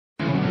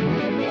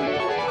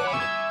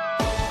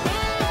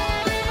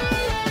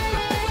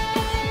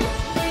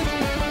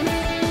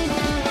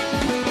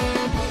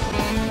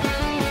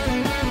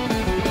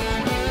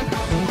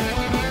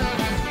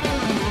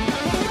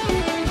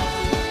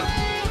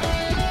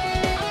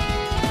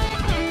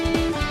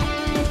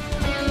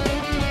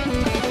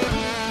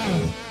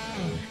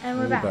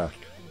back.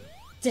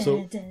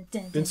 So,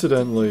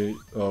 incidentally,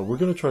 we're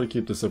gonna try to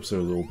keep this episode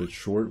a little bit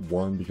short.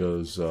 One,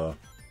 because,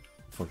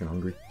 fucking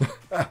hungry.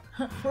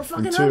 We're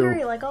fucking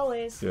hungry, like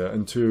always. Yeah,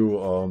 and two,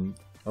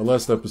 our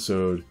last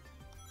episode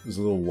is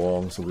a little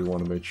long, so we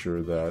want to make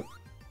sure that,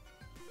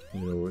 you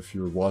know, if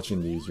you're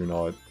watching these, you're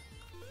not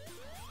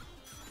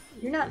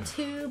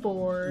too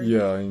bored.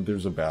 Yeah, and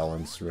there's a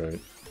balance, right?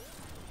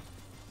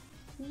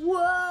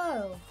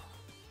 Whoa!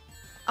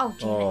 Oh,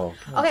 oh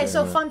okay,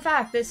 so fun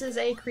fact, this is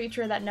a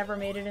creature that never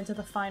made it into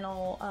the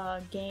final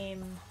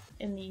game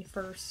in the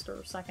first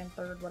or second,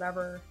 third,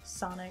 whatever,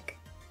 Sonic.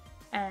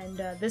 And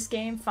this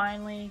game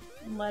finally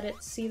let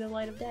it see the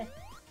light of day.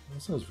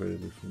 That sounds very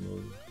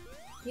familiar.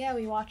 Yeah,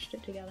 we watched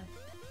it together.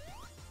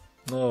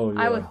 Oh, yeah.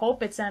 I would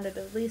hope it sounded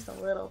at least a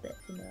little bit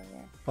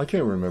familiar. I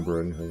can't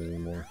remember anything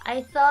anymore.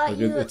 I thought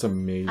like, it's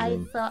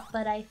amazing.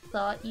 But I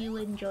thought you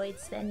enjoyed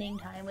spending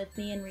time with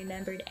me and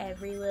remembered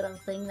every little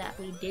thing that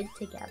we did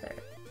together.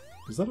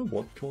 Is that a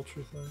What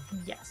Culture thing?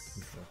 Yes.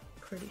 Okay.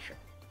 Pretty sure.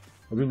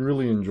 I've been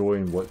really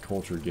enjoying What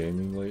Culture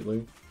gaming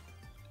lately.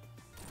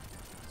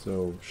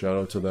 So, shout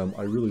out to them.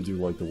 I really do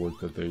like the work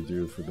that they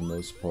do for the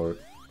most part.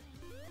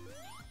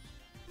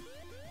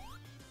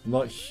 I'm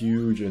not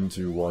huge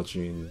into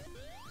watching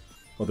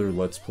other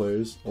Let's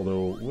Plays,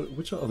 although,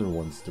 which other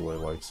ones do I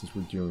like since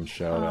we're doing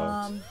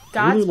shoutouts?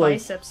 God's really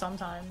Bicep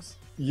sometimes.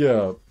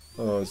 Yeah.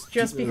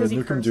 Just because he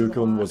Nukem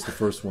Dukem was the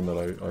first one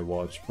that I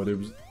watched, but it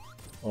was,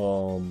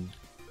 oh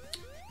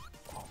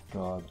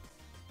god.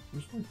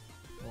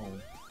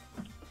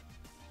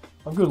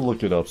 I'm gonna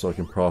look it up so I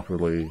can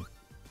properly...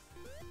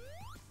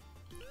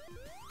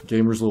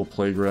 Gamer's Little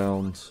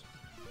Playground,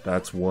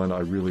 that's one. I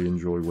really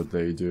enjoy what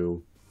they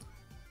do.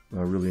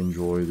 I really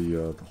enjoy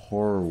the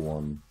horror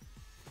one.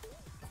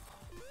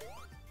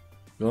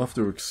 You'll have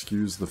to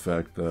excuse the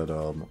fact that,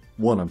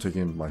 one, I'm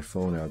taking my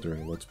phone out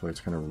during Let's Play,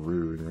 it's kind of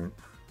rude,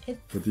 right?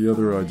 But the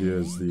other idea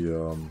is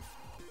the,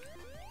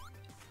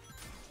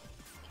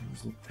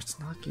 it's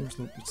not Games,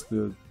 it's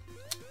the,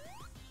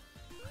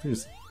 I think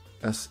it's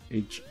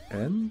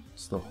SHN?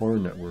 It's the Horror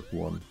Network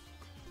one.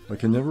 I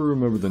can never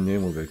remember the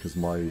name of it, because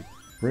my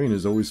brain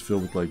is always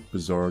filled with, like,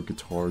 bizarre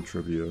guitar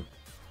trivia.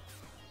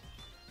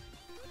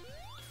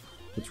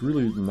 It's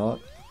really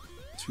not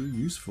too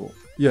useful.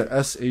 Yeah,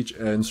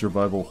 SHN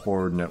Survival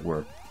Horror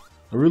Network.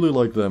 I really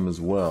like them as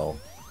well.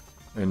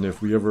 And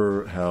if we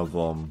ever have,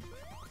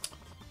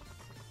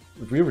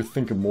 if we ever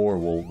think of more,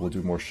 we'll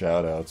do more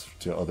shoutouts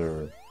to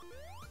other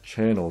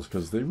channels,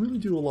 because they really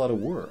do a lot of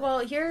work. Well,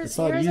 here's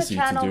a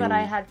channel that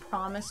I had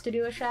promised to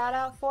do a shout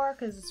out for,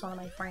 because it's one of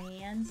my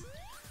friends.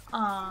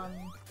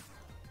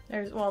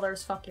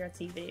 There's Fuck Yeah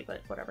TV,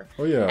 but whatever.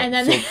 Oh yeah, and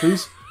then so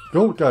please,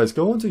 go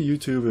onto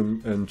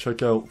YouTube and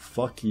check out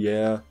Fuck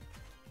Yeah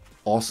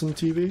Awesome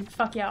TV.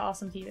 Fuck Yeah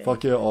Awesome TV.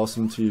 Fuck Yeah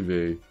Awesome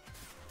TV.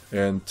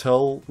 And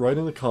write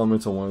in the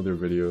comments on one of their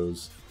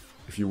videos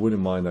if you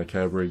wouldn't mind that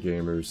Cabaret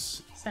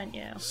Gamers sent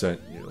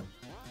you.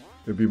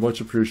 It'd be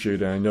much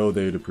appreciated, and I know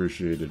they'd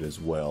appreciate it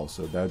as well,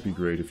 so that'd be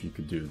great if you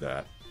could do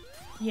that.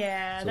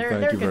 Yeah, so they're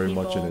thank you good very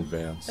people. much in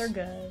advance. They're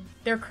good.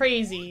 They're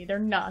crazy. They're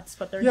nuts,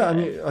 but they're good. Yeah, I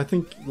mean, I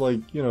think, like,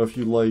 you know, if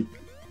you like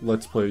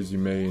Let's Plays, you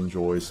may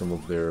enjoy some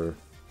of their...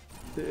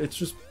 It's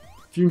just,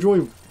 if you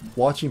enjoy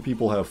watching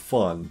people have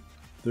fun,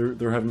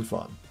 they're having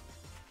fun.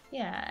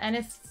 Yeah, and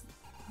if...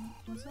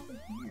 What's over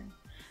here?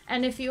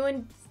 And if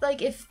you,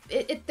 like, if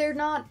they're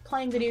not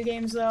playing video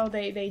games, though,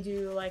 they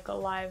do, like, a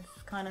live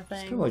kind of thing.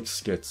 It's kind of like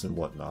skits and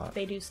whatnot.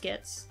 They do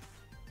skits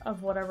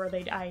of whatever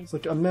It's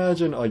like,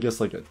 imagine, I guess,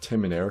 like a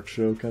Tim and Eric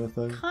show kind of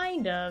thing.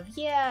 Kind of,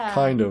 yeah.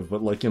 Kind of,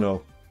 but, like, you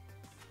know,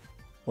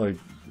 like,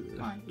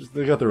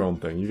 they got their own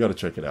thing. You gotta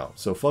check it out.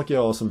 So, Fuck Yeah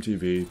Awesome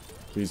TV.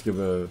 Please give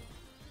a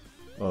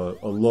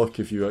look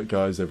if you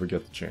guys ever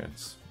get the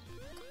chance.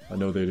 I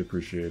know they'd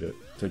appreciate it.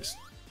 Takes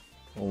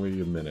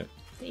only a minute.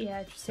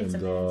 Yeah, it just takes a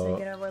minute to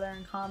get over there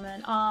and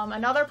comment.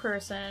 Another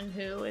person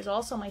who is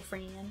also my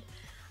friend,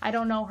 I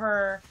don't know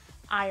her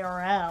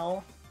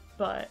IRL,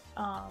 but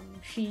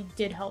she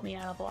did help me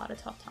out of a lot of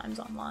tough times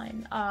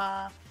online.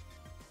 Her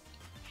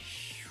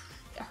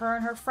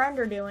and her friend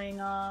are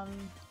doing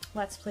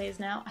Let's Plays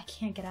now. I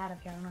can't get out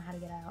of here. I don't know how to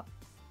get out.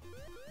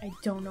 I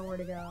don't know where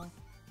to go.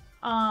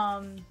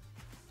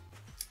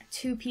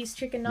 Two-piece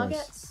chicken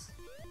nuggets. Nice.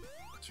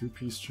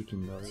 Two-piece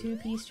chicken nuggets.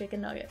 Two-piece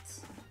chicken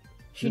nuggets.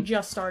 She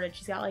just started.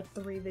 She's got like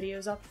 3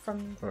 videos up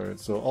from... Alright,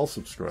 so I'll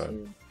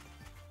subscribe.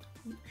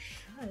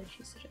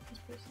 She's such a nice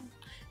person.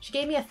 She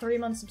gave me a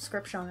 3-month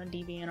subscription on a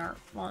DeviantArt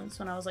once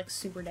when I was like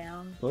super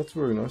down. Well, that's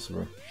very nice of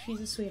her.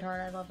 She's a sweetheart.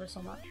 I love her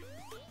so much.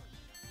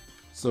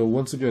 So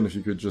once again, if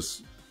you could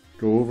just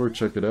go over,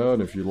 check it out,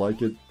 and if you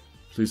like it,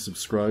 please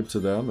subscribe to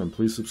them, and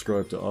please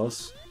subscribe to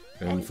us,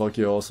 and Fuck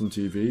Yeah Awesome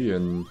TV,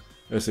 and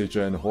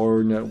SHN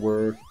Horror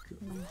Network,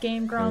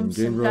 Game Grumps,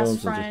 and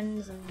Best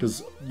Friends.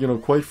 Because, you know,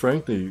 quite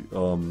frankly,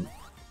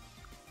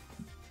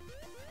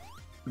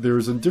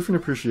 there's a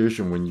different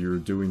appreciation when you're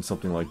doing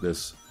something like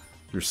this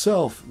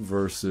yourself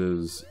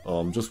versus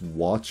just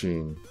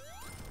watching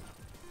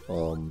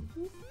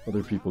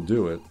other people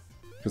do it.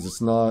 Because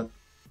it's not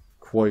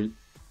quite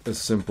as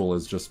simple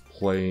as just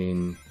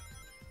playing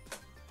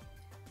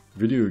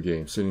video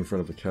games, sitting in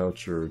front of a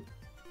couch or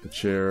a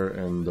chair,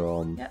 and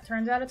yeah,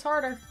 turns out it's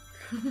harder.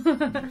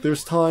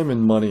 there's time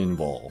and money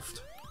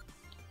involved.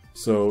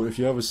 So if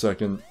you have a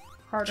second,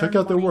 check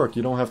out their work.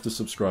 You don't have to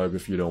subscribe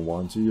if you don't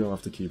want to. You don't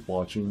have to keep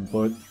watching,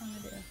 but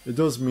it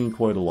does mean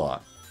quite a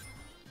lot.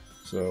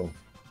 So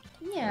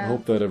yeah, I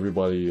hope that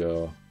everybody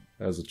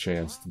has a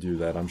chance to do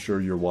that. I'm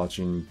sure you're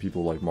watching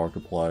people like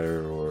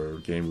Markiplier or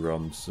Game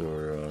Grumps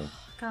or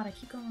God, I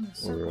keep going in a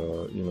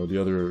circle. or you know,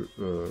 the other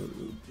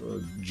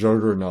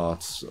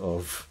juggernauts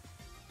of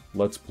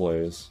Let's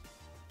Plays.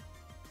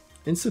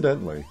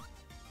 Incidentally,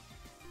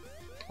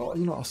 oh,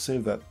 you know, I'll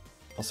save that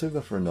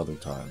for another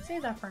time.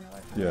 Save that for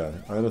another time. Yeah,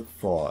 I had a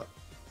thought,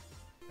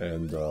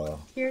 and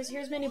here's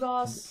mini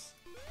boss.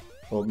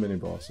 Oh, mini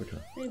boss. Okay.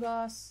 Mini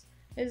boss.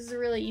 This is a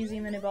really easy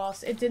mini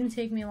boss. It didn't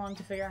take me long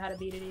to figure out how to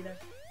beat it either.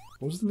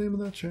 What was the name of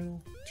that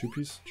channel?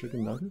 2-piece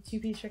chicken nuggets.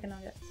 2-piece chicken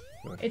nuggets.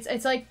 Okay.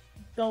 It's like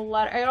the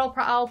letter.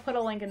 I'll put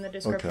a link in the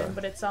description, okay.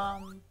 But it's So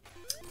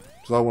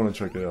I want to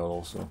check it out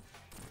also.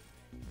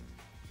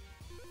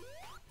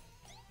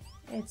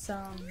 It's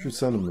You should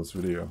send them this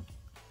video.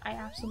 I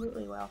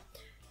absolutely will.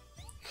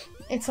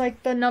 It's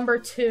like the number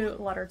 2,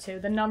 letter 2.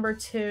 The number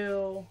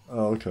 2. Oh,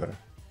 okay.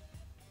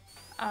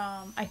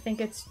 I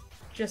think it's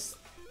just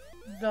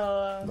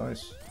the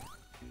Nice.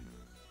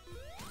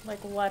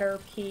 like letter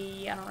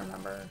P. I don't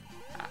remember.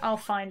 I'll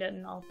find it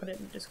and I'll put it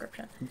in the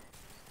description.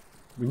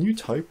 When you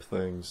type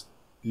things,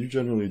 you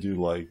generally do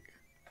like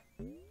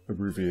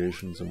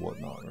abbreviations and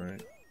whatnot,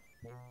 right?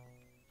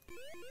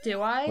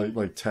 Do I?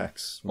 Like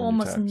text.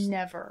 Almost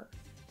never.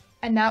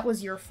 And that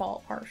was your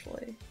fault,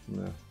 partially.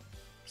 Yeah.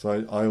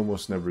 So I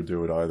almost never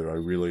do it either. I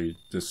really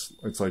just,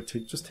 it's like,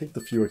 just take the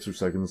few extra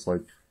seconds,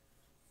 like,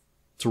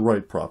 to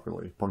write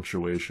properly.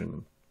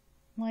 Punctuation.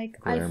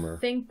 Like, grammar. I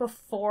think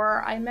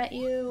before I met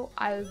you,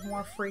 I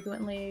more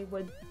frequently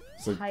would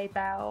type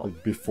out.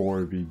 Like before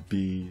it'd be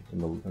B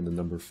and the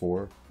number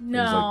 4. No.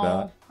 Things like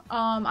that.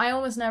 I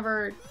almost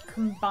never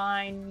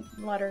combine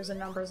letters and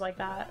numbers like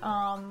that.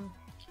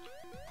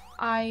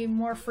 I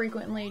more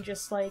frequently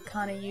just like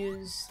kind of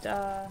used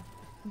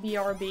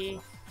BRB,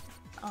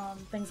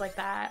 things like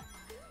that.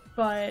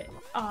 But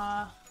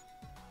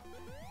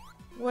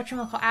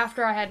whatchamacallit,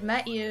 after I had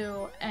met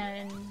you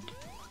and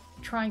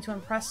trying to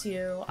impress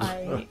you,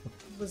 I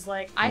was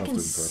like, I can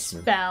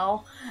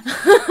spell.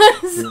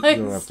 You don't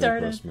have to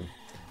started. impress me.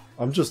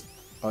 I'm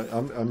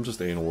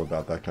just anal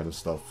about that kind of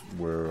stuff.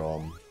 Where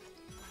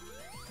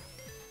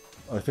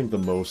I think the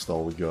most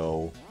I'll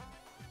go,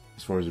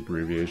 as far as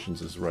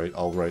abbreviations, is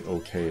I'll write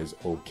OK as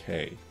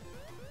OK.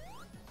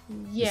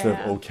 Yeah. Instead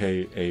of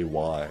OKAY.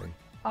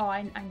 Oh,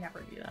 I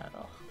never do that.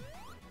 Ugh.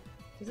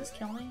 Does this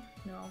kill me?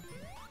 No.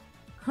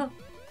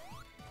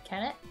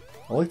 Can it?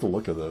 I like the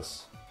look of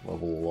this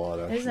level a lot,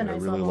 actually. It is a nice I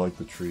really level. like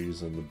the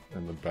trees and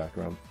the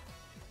background.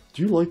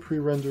 Do you like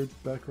pre-rendered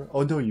background?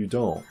 Oh, no, you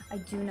don't. I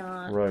do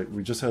not. Right,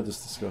 we just had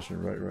this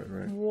discussion. Right.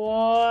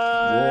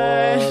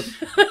 What?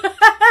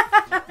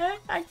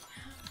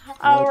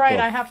 Oh, right,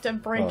 I have to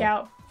break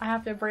out. I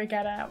have to break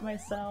it out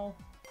myself.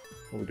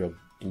 Oh, we got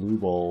blue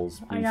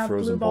balls. I got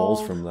frozen blue balls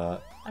balls. from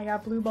that. I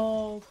got blue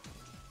balls.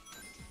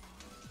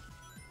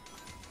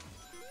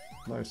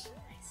 Nice.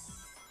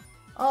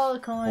 All the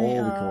coins.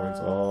 All the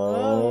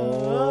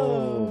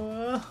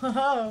coins.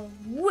 Oh.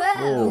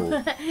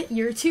 Whoa!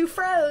 You're too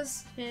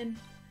frozen.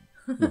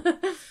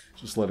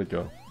 Just let it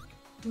go.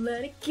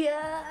 Let it go.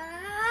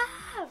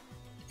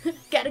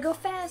 Gotta go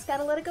fast.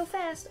 Gotta let it go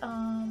fast.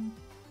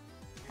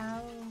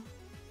 How?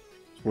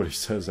 What he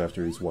says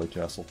after he's White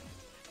Castle.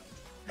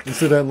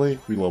 Incidentally,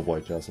 we love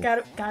White Castle.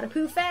 Gotta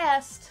poo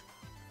fast.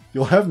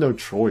 You'll have no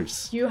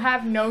choice. You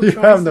have no choice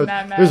in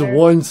that matter. There's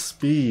one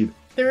speed.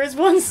 There is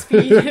one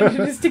speed, and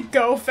it is to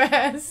go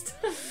fast.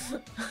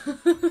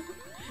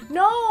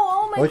 No,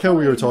 oh my god. I like how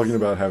we were talking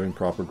about having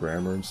proper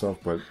grammar and stuff,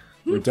 but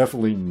we're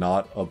definitely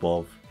not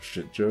above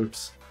shit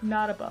jokes.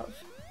 Not above.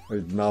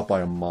 Like, not by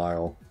a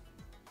mile.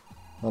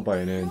 Not by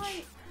an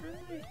inch.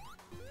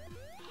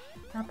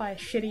 Not by a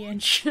shitty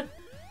inch. Do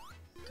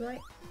I?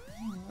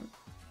 Hang on.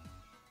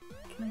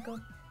 Can I go?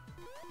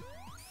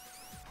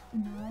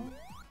 No.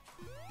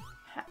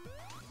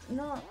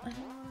 No, I don't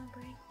want to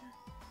break that.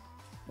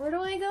 Where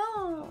do I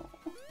go?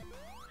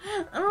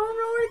 I don't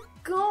know where to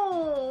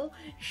go.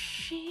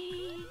 Shit.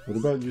 What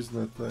about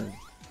using that thing?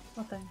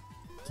 What thing?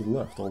 To the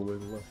left, all the way to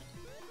the left.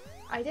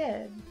 I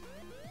did.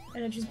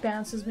 And it just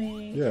bounces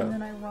me, Yeah. and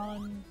then I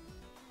run.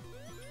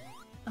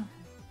 Oh.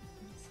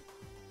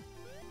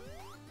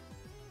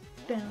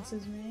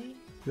 Bounces me.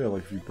 Yeah,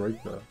 like if you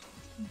break that.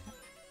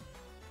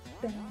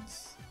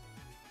 Bounce.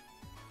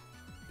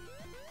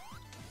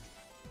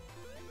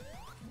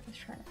 Let's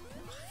try it.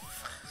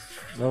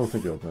 I don't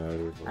think it'll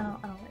matter. I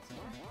don't like it.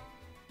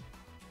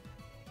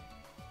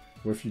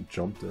 What if you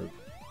jumped it?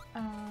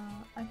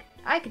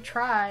 I could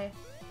try.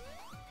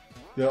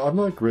 Yeah, I'm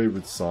not great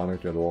with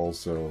Sonic at all,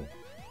 so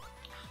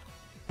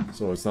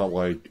it's not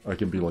like I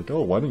can be like,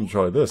 oh, why don't you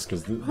try this?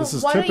 Because this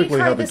is Why don't you typically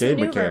try how the this game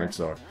maneuver? mechanics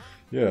are.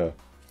 Yeah.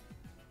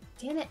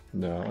 Damn it.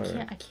 No,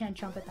 I can't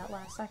jump at that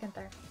last second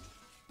there.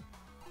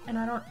 And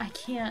I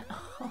can't.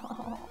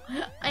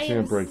 I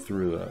can't break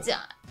through that.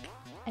 Stuck.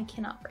 I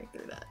cannot break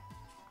through that.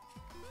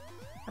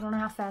 I don't know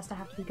how fast I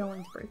have to be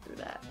going to break through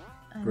that.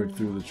 Break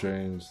through the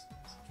chains.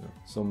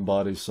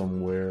 Somebody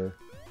somewhere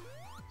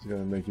is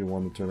gonna make you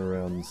want to turn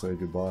around and say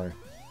goodbye.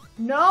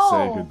 No!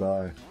 Say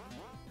goodbye.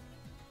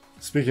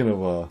 Speaking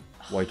of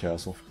White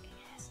Castle.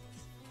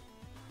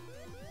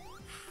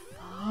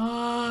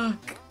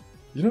 Fuck.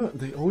 You know,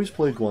 they always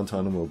play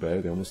Guantanamo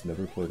Bay. They almost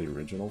never play the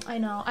original. I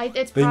know.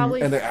 It's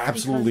probably and they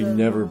absolutely of,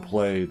 never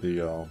play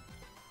the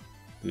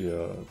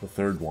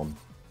third one.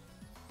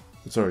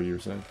 Sorry, you were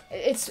saying?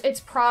 It's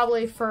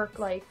probably for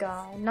like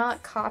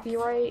not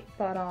copyright,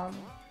 but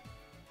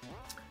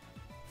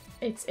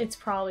it's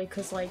probably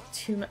because like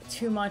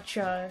too much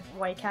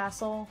White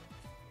Castle.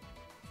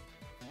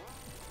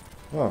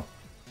 Oh.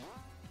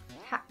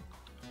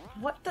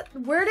 What the?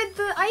 Where did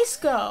the ice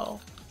go?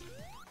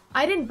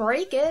 I didn't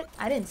break it.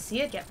 I didn't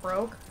see it get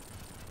broke.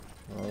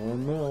 Oh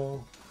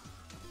no.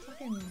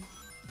 Fucking.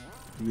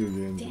 Video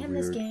games Damn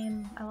this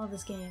game. I love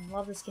this game.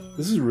 Love this game.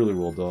 This is really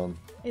well done.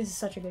 This is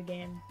such a good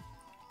game.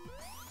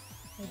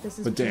 Like, this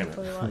is but damn it.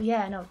 Well.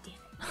 Yeah, no,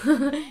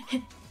 damn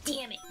it.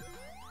 Damn it.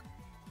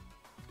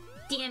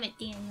 Damn it,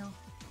 Daniel.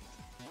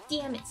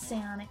 Damn it,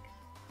 Sonic.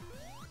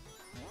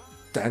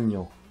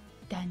 Daniel.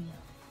 Daniel.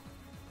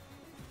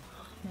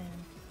 Oh, man.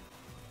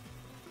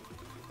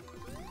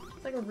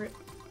 It's like a rip.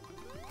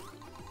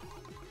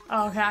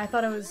 Oh, okay, I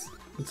thought it was...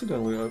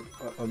 Incidentally,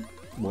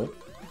 what?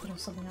 I thought it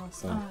was something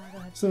else. Go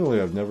ahead.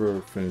 Incidentally, I've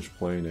never finished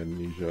playing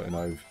Amnesia, and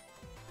I've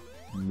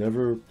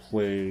never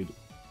played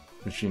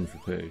Machine for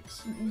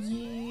Pigs.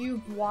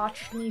 You've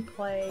watched me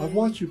play... I've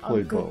watched you play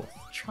a good both.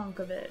 Chunk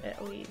of it,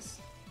 at least.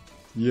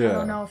 Yeah. I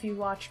don't know if you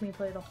watched me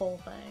play the whole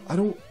thing. I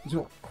don't... You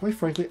know, quite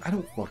frankly, I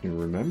don't fucking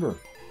remember.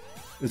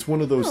 It's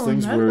one of those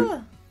things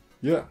where...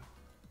 Yeah.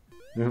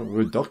 You know,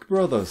 we're Duck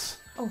Brothers.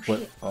 Oh, but,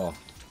 shit.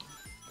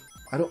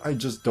 I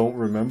just don't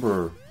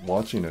remember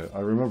watching it. I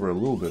remember a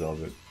little bit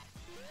of it.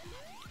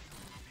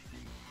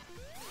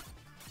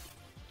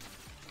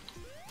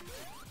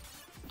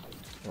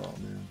 Oh,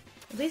 man.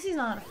 At least he's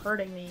not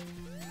hurting me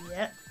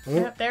yet. Oh.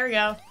 Yep, there we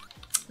go.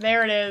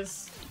 There it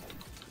is.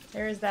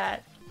 There's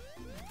that.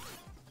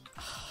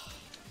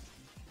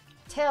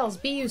 Tails,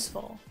 be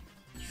useful.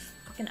 You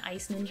fucking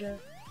ice ninja.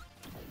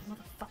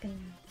 Motherfucking...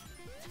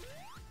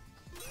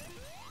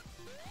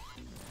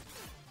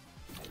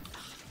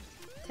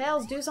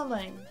 Tails, do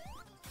something.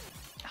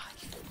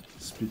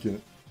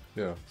 Speaking...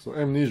 Yeah, so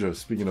Amnesia,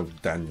 speaking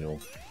of Daniel.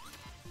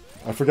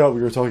 I forgot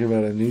we were talking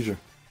about Amnesia.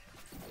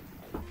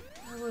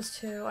 I was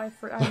too. I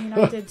mean,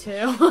 I did too.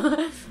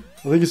 I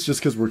think it's just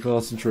because we're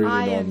concentrating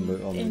on the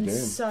game. in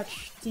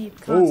such deep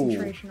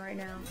concentration right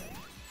now.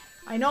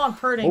 I know I'm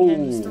hurting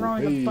him. He's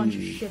throwing a bunch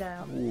of shit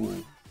out.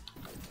 Ooh.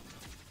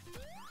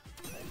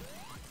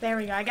 There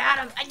we go. I got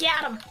him. I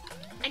got him.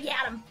 I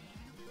got him.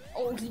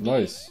 Oh, he did.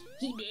 Nice.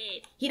 He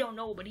did. He don't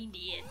know, but he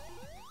did.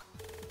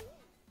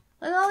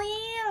 Look at all the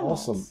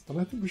animals. Awesome. And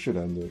I think we should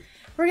end it.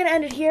 We're gonna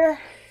end it here.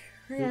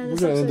 We're gonna end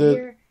this episode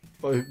here.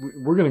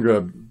 We're gonna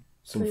grab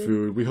some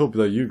food. We hope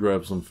that you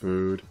grab some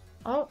food.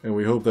 Oh. And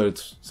we hope that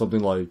it's something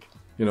like,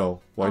 you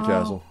know, White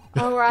Castle.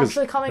 Oh, we're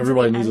actually coming to the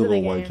everybody end needs a of the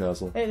little game. White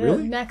Castle. The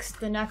Really?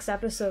 next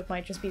episode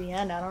might just be the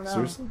end. I don't know.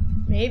 Seriously?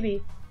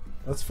 Maybe.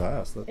 That's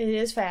fast. It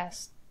is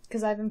fast.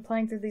 Because I've been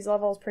playing through these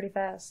levels pretty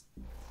fast.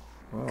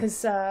 Wow.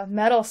 Because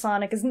Metal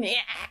Sonic is...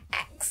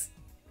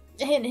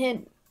 Hint,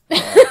 hint.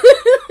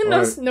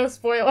 No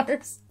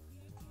spoilers.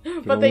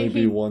 Can But only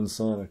be one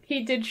Sonic.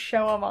 He did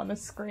show him on the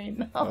screen,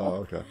 though. Oh,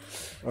 okay.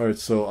 Alright,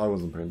 so I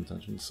wasn't paying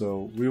attention.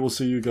 So we will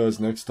see you guys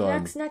next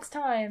time. Next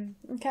time.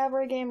 In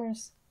Cabaret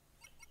Gamers.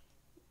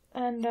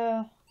 And,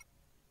 oh,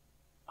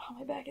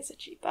 my back is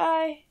itchy.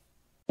 Bye.